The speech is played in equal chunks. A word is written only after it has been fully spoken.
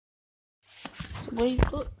When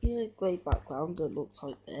you've got your grey background that looks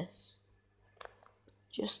like this,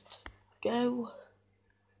 just go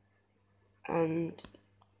and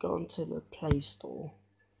go onto the Play Store.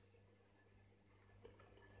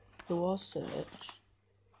 Do our search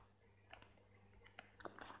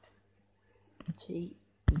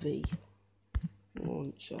TV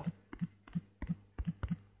launcher.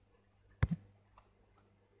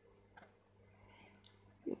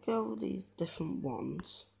 You get all these different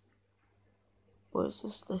ones, but it's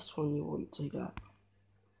just this one you want to get.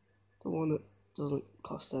 The one that doesn't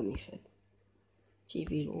cost anything.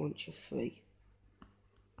 TV launcher 3.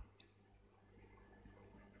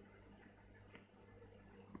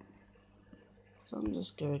 So I'm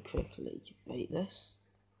just going to quickly rate this.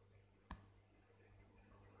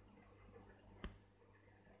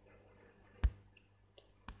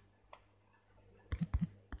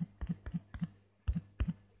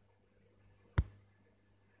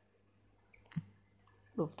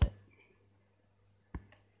 Loved it.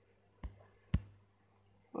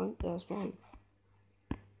 Right, there's mine.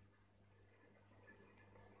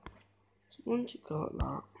 So once you got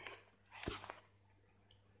that,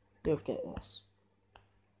 you'll get this.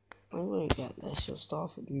 I won't get this, you'll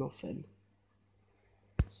start with nothing.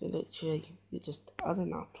 So literally, you just add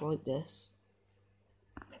an app like this.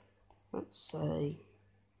 Let's say,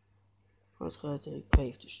 I was going to do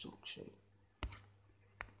Cave Destruction.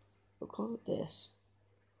 I'll call it this.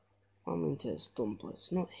 I mean it's done, but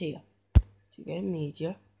it's not here. You go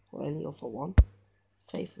media, or any other one.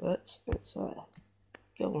 Favourites, it's there.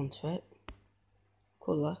 Go onto it.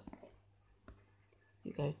 Colour.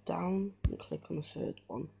 You go down and click on the third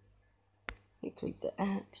one. And click the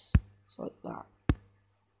X. It's like that.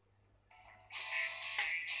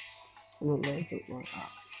 And it loads it like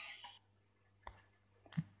that.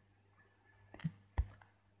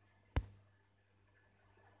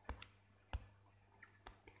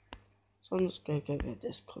 So I'm just going to get rid of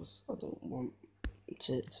this because I don't want it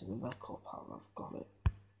to the record how I've got it.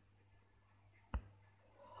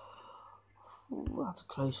 Ooh, that's a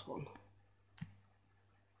close one.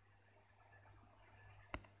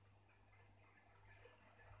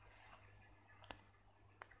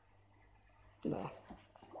 There.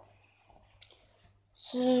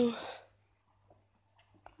 So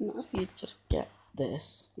now you just get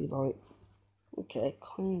this, you're like, okay, it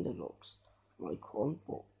kinda looks like one,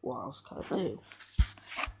 but what else can I do?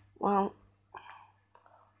 Well,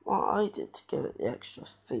 what I did to give it the extra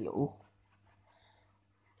feel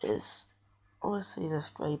is obviously this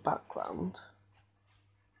grey background,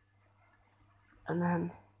 and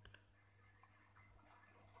then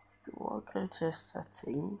you want to go to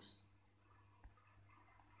settings,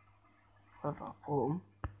 whether I put them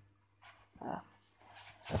there.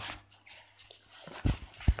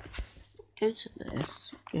 Go to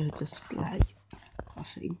this, go display, I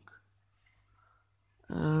think.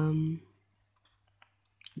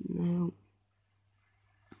 No.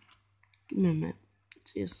 Give me a minute.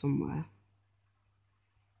 It's here somewhere.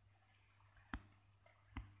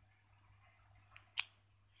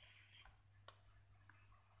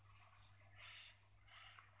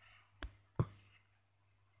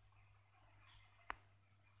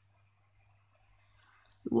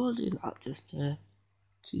 We'll do that just to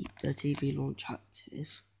keep the TV launch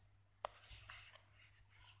active.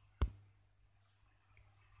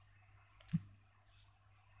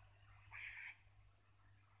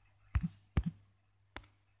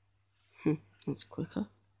 That's quicker.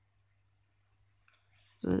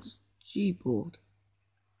 That's Gboard.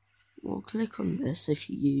 We'll click on this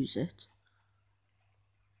if you use it.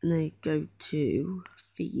 And then go to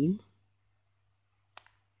theme.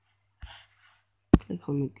 Click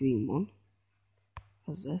on the green one.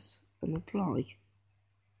 As this. And apply.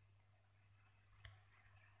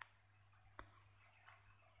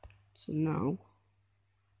 So now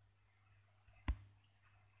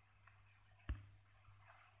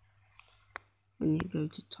when you go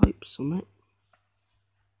to type summit,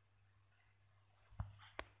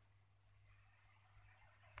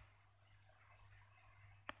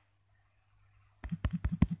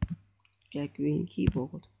 get green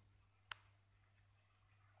keyboard.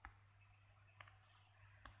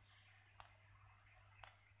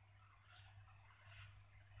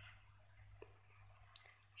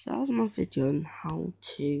 So that's my video on how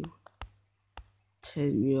to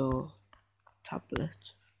turn your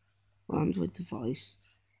tablet or Android device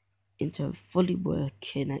into a fully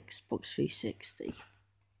working Xbox 360.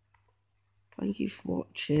 Thank you for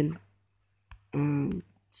watching and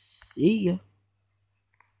see ya.